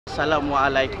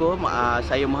Assalamualaikum,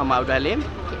 saya Muhammad Abdul Halim.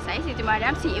 Saya Siti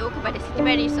Mariam, CEO Kepada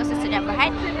Kepada Resources Sedia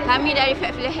Bahan. Kami dari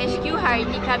Faith Fleur HQ, hari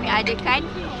ini kami adakan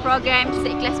program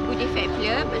Seikhlas Budi Faith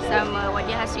Fleur bersama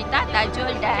Wany Hasrita,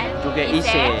 Tajul dan juga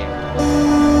Issey.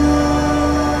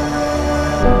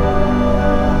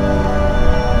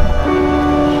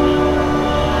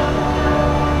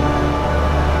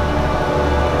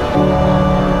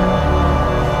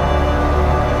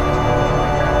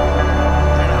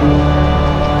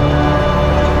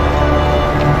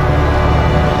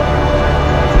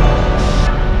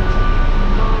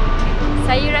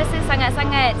 Saya rasa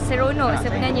sangat-sangat seronok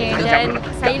sebenarnya dan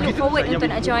saya look forward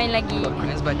untuk nak join lagi.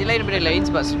 Sebab dia lain daripada lain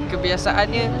sebab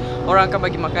kebiasaannya orang akan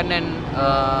bagi makanan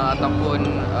ataupun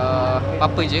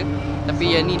apa je. Tapi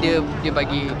yang ni dia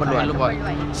bagi perluan.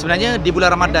 Sebenarnya di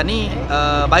bulan Ramadan ni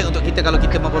baik untuk kita kalau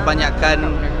kita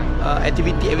memperbanyakkan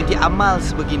aktiviti amal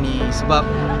sebegini, sebab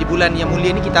di bulan yang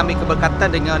mulia ni kita ambil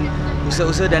keberkatan dengan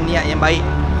usaha-usaha dan niat yang baik.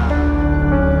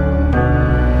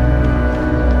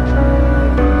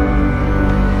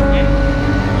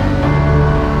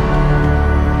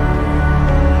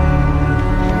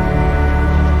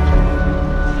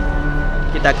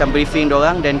 Kita akan briefing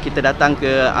diorang dan kita datang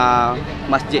ke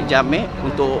Masjid Jamek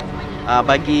untuk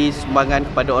bagi sumbangan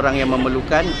kepada orang yang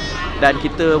memerlukan, dan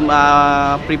kita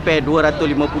prepare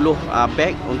 250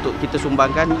 beg untuk kita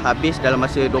sumbangkan, habis dalam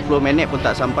masa 20 minit pun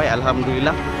tak sampai,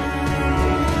 alhamdulillah.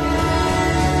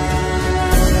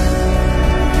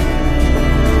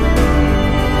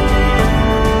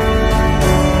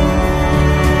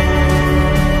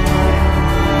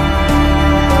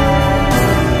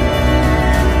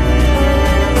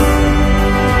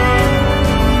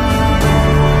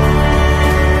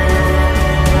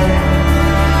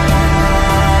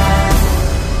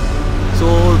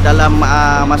 Dalam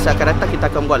masa akan datang kita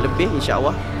akan buat lebih,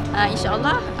 insya-Allah.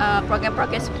 InsyaAllah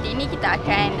program-program seperti ini kita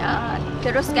akan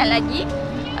teruskan lagi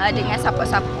dengan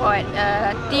support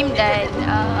tim dan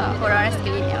orang-orang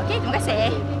sekeliling. Okey, terima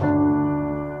kasih.